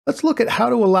Let's look at how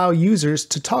to allow users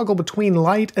to toggle between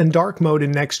light and dark mode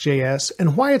in Next.js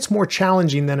and why it's more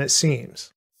challenging than it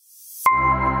seems.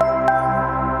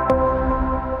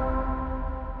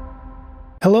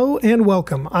 Hello and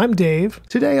welcome, I'm Dave.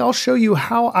 Today I'll show you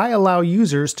how I allow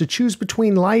users to choose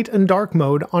between light and dark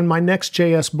mode on my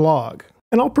Next.js blog.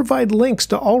 And I'll provide links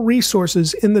to all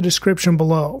resources in the description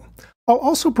below. I'll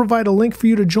also provide a link for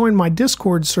you to join my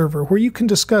Discord server where you can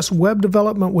discuss web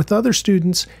development with other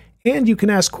students, and you can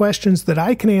ask questions that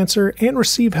I can answer and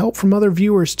receive help from other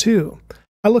viewers too.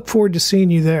 I look forward to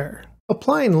seeing you there.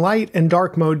 Applying light and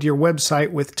dark mode to your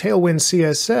website with Tailwind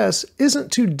CSS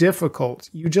isn't too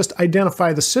difficult. You just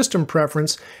identify the system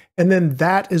preference and then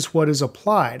that is what is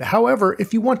applied. However,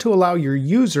 if you want to allow your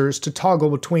users to toggle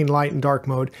between light and dark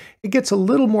mode, it gets a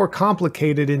little more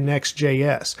complicated in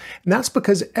Next.js. And that's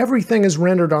because everything is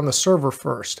rendered on the server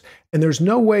first, and there's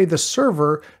no way the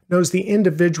server knows the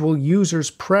individual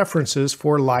user's preferences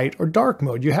for light or dark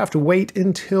mode. You have to wait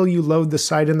until you load the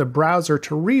site in the browser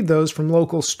to read those from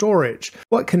local storage.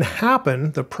 What can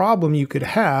happen, the problem you could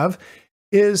have,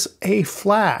 is a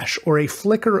flash or a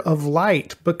flicker of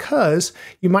light because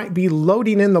you might be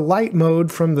loading in the light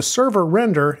mode from the server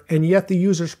render and yet the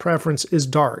user's preference is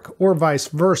dark, or vice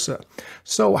versa.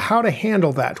 So how to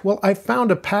handle that? Well, I found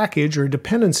a package or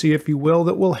dependency, if you will,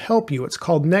 that will help you. It's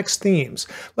called Next Themes.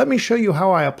 Let me show you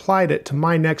how I applied it to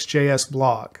my Next.js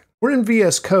blog. We're in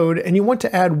VS Code and you want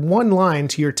to add one line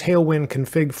to your Tailwind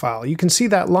config file. You can see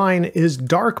that line is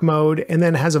dark mode and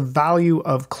then has a value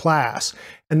of class.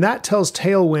 And that tells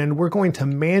Tailwind we're going to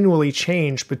manually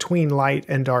change between light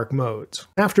and dark modes.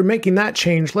 After making that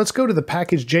change, let's go to the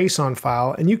package.json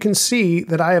file and you can see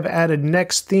that I have added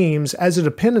Next Themes as a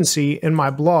dependency in my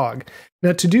blog.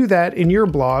 Now to do that in your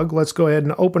blog, let's go ahead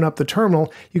and open up the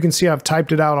terminal. You can see I've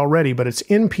typed it out already, but it's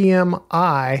npm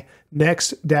I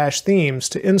next-themes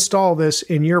to install this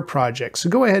in your project. So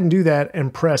go ahead and do that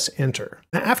and press enter.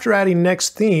 Now after adding Next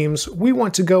Themes, we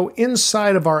want to go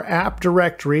inside of our app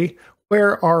directory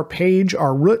where our page,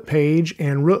 our root page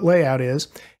and root layout is.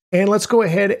 And let's go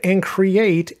ahead and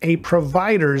create a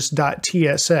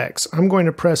providers.tsx. I'm going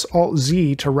to press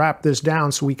Alt-Z to wrap this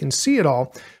down so we can see it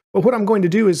all. But what I'm going to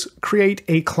do is create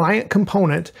a client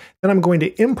component, then I'm going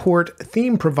to import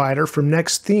theme provider from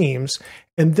Next Themes,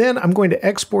 and then I'm going to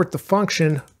export the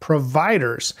function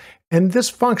providers. And this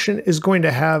function is going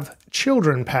to have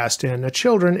children passed in. Now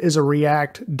children is a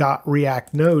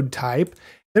React.React node type.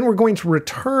 Then we're going to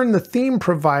return the theme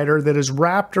provider that is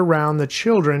wrapped around the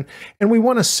children, and we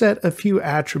want to set a few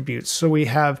attributes. So we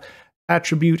have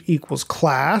attribute equals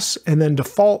class, and then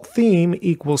default theme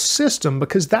equals system,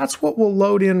 because that's what will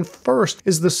load in first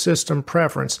is the system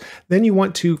preference. Then you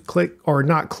want to click, or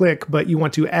not click, but you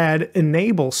want to add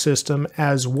enable system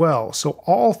as well. So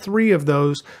all three of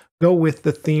those go with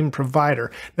the theme provider.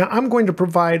 Now I'm going to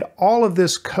provide all of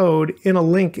this code in a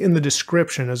link in the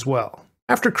description as well.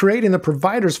 After creating the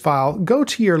providers file, go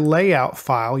to your layout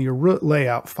file, your root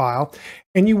layout file,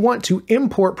 and you want to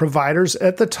import providers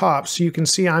at the top. So you can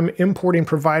see I'm importing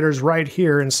providers right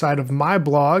here inside of my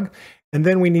blog. And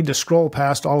then we need to scroll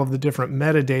past all of the different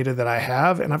metadata that I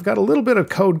have. And I've got a little bit of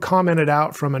code commented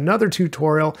out from another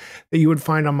tutorial that you would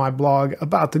find on my blog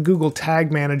about the Google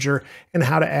Tag Manager and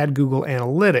how to add Google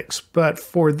Analytics. But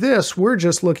for this, we're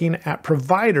just looking at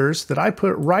providers that I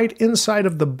put right inside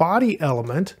of the body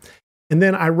element. And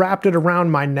then I wrapped it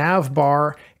around my nav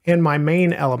bar and my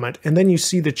main element. And then you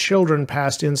see the children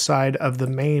passed inside of the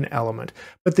main element.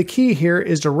 But the key here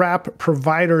is to wrap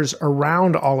providers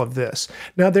around all of this.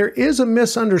 Now there is a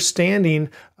misunderstanding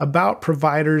about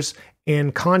providers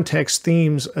and context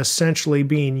themes essentially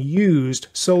being used.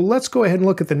 So let's go ahead and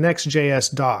look at the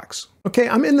Next.js docs. Okay,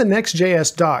 I'm in the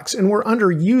Next.js docs and we're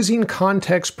under using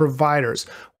context providers.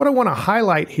 What I want to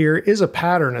highlight here is a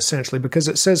pattern essentially, because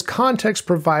it says context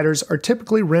providers are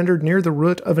typically rendered near the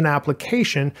root of an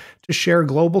application to share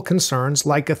global concerns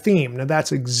like a theme. Now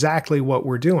that's exactly what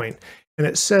we're doing. And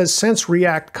it says, since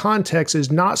React context is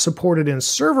not supported in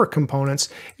server components,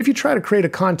 if you try to create a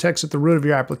context at the root of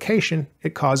your application,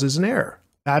 it causes an error.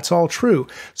 That's all true.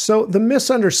 So the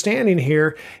misunderstanding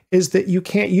here is that you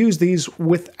can't use these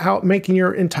without making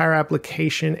your entire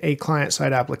application a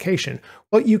client-side application.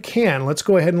 Well, you can. Let's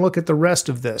go ahead and look at the rest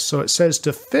of this. So it says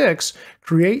to fix,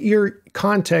 create your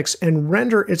context and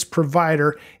render its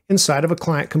provider inside of a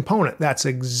client component. That's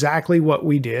exactly what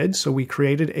we did. So we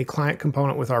created a client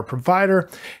component with our provider.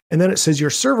 And then it says your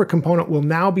server component will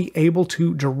now be able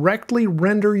to directly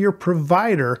render your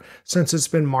provider since it's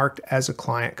been marked as a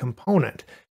client component.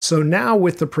 So now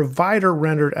with the provider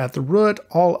rendered at the root,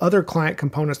 all other client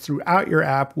components throughout your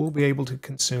app will be able to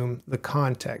consume the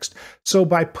context. So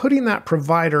by putting that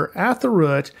provider at the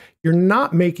root, you're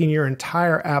not making your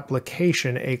entire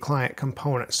application a client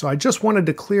component. So I just wanted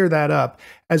to clear that up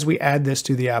as we add this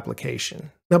to the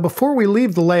application. Now, before we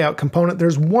leave the layout component,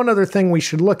 there's one other thing we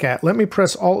should look at. Let me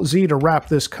press Alt-Z to wrap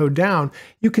this code down.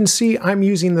 You can see I'm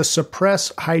using the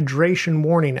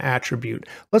suppressHydrationWarning attribute.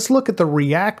 Let's look at the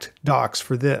React docs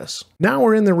for this. Now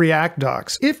we're in the React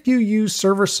docs. If you use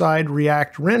server-side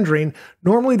React rendering,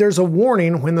 normally there's a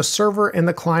warning when the server and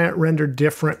the client render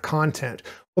different content.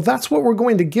 Well, that's what we're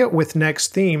going to get with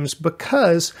Next Themes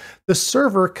because the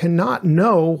server cannot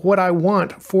know what I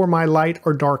want for my light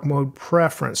or dark mode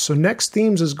preference. So Next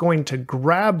Themes is going to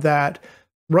grab that,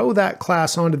 throw that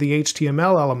class onto the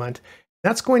HTML element.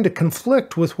 That's going to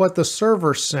conflict with what the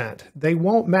server sent. They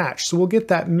won't match, so we'll get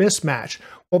that mismatch.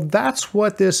 Well, that's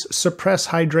what this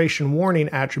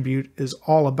suppressHydrationWarning attribute is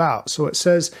all about. So it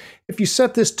says, if you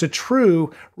set this to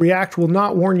true, React will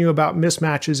not warn you about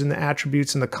mismatches in the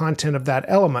attributes and the content of that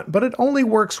element, but it only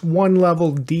works one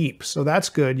level deep. So that's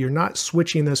good. You're not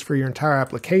switching this for your entire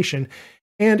application,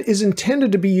 and is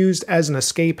intended to be used as an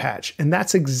escape hatch. And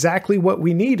that's exactly what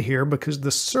we need here because the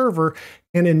server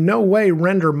can in no way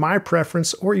render my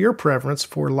preference or your preference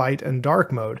for light and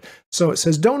dark mode. So it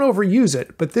says don't overuse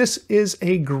it, but this is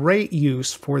a great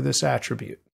use for this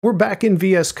attribute. We're back in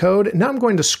VS Code. Now I'm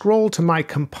going to scroll to my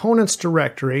components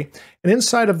directory, and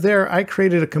inside of there I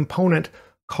created a component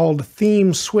called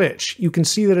theme switch. You can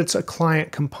see that it's a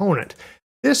client component.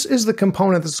 This is the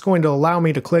component that's going to allow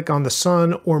me to click on the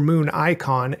sun or moon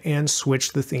icon and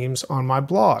switch the themes on my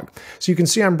blog. So you can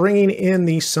see I'm bringing in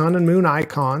the sun and moon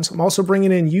icons. I'm also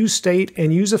bringing in useState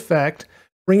and useEffect,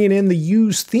 bringing in the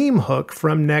useTheme hook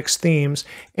from Next Themes,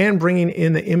 and bringing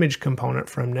in the image component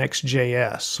from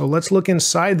Next.js. So let's look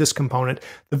inside this component.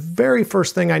 The very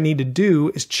first thing I need to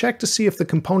do is check to see if the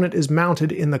component is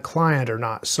mounted in the client or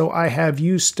not. So I have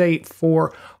useState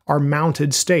for our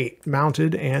mounted state,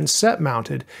 mounted and set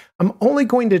mounted. I'm only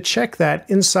going to check that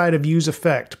inside of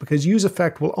useEffect because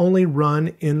useEffect will only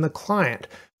run in the client.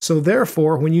 So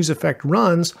therefore, when useEffect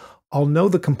runs, I'll know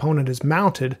the component is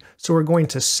mounted, so we're going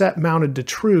to set mounted to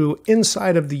true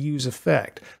inside of the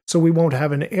useEffect. So we won't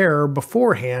have an error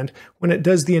beforehand when it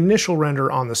does the initial render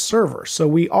on the server. So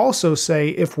we also say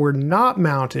if we're not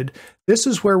mounted, this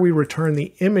is where we return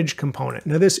the image component.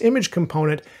 Now this image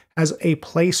component has a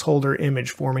placeholder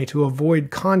image for me to avoid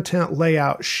content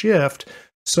layout shift.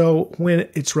 So when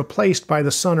it's replaced by the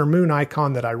sun or moon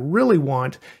icon that I really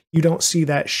want, you don't see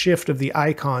that shift of the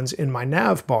icons in my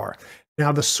nav bar.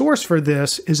 Now the source for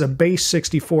this is a base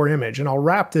 64 image, and I'll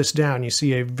wrap this down. You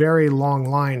see a very long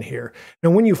line here.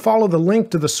 Now when you follow the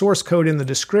link to the source code in the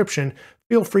description,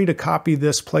 feel free to copy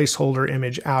this placeholder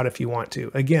image out if you want to.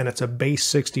 Again, it's a base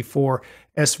 64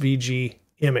 SVG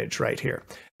image right here.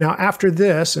 Now after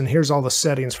this, and here's all the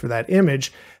settings for that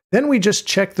image, then we just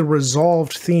check the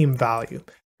resolved theme value.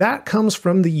 That comes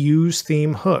from the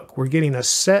useTheme hook. We're getting a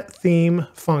set theme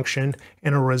function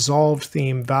and a resolved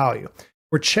theme value.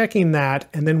 We're checking that,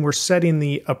 and then we're setting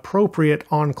the appropriate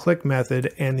onClick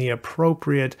method and the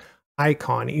appropriate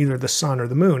icon, either the sun or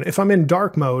the moon. If I'm in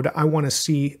dark mode, I want to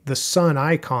see the sun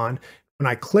icon. When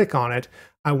I click on it,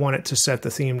 I want it to set the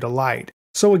theme to light.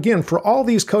 So again, for all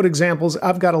these code examples,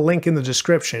 I've got a link in the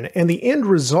description, and the end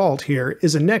result here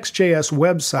is a Next.js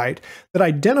website that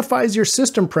identifies your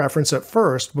system preference at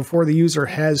first before the user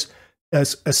has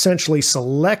essentially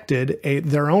selected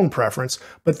their own preference,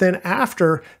 but then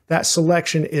after that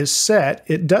selection is set,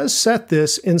 it does set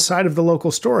this inside of the local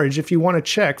storage. If you want to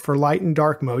check for light and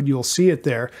dark mode, you'll see it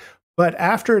there. But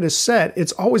after it is set,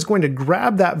 it's always going to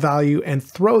grab that value and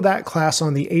throw that class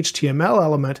on the HTML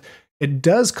element. It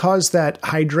does cause that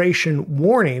hydration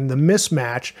warning, the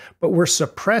mismatch, but we're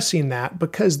suppressing that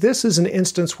because this is an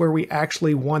instance where we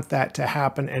actually want that to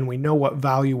happen and we know what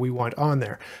value we want on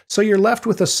there. So you're left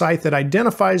with a site that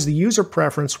identifies the user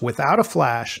preference without a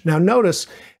flash. Now notice,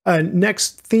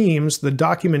 Next Themes, the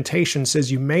documentation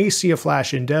says you may see a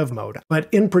flash in dev mode, but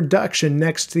in production,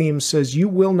 Next Themes says you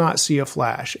will not see a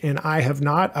flash, and I have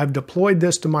not. I've deployed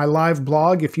this to my live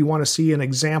blog if you want to see an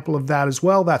example of that as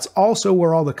well. That's also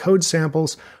where all the code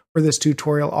samples for this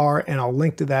tutorial are, and I'll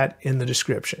link to that in the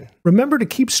description. Remember to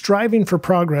keep striving for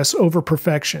progress over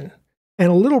perfection, and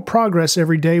a little progress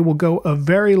every day will go a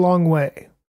very long way.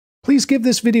 Please give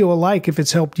this video a like if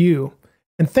it's helped you.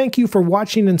 And thank you for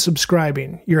watching and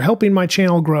subscribing. You're helping my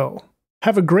channel grow.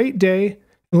 Have a great day,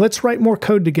 and let's write more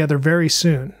code together very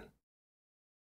soon.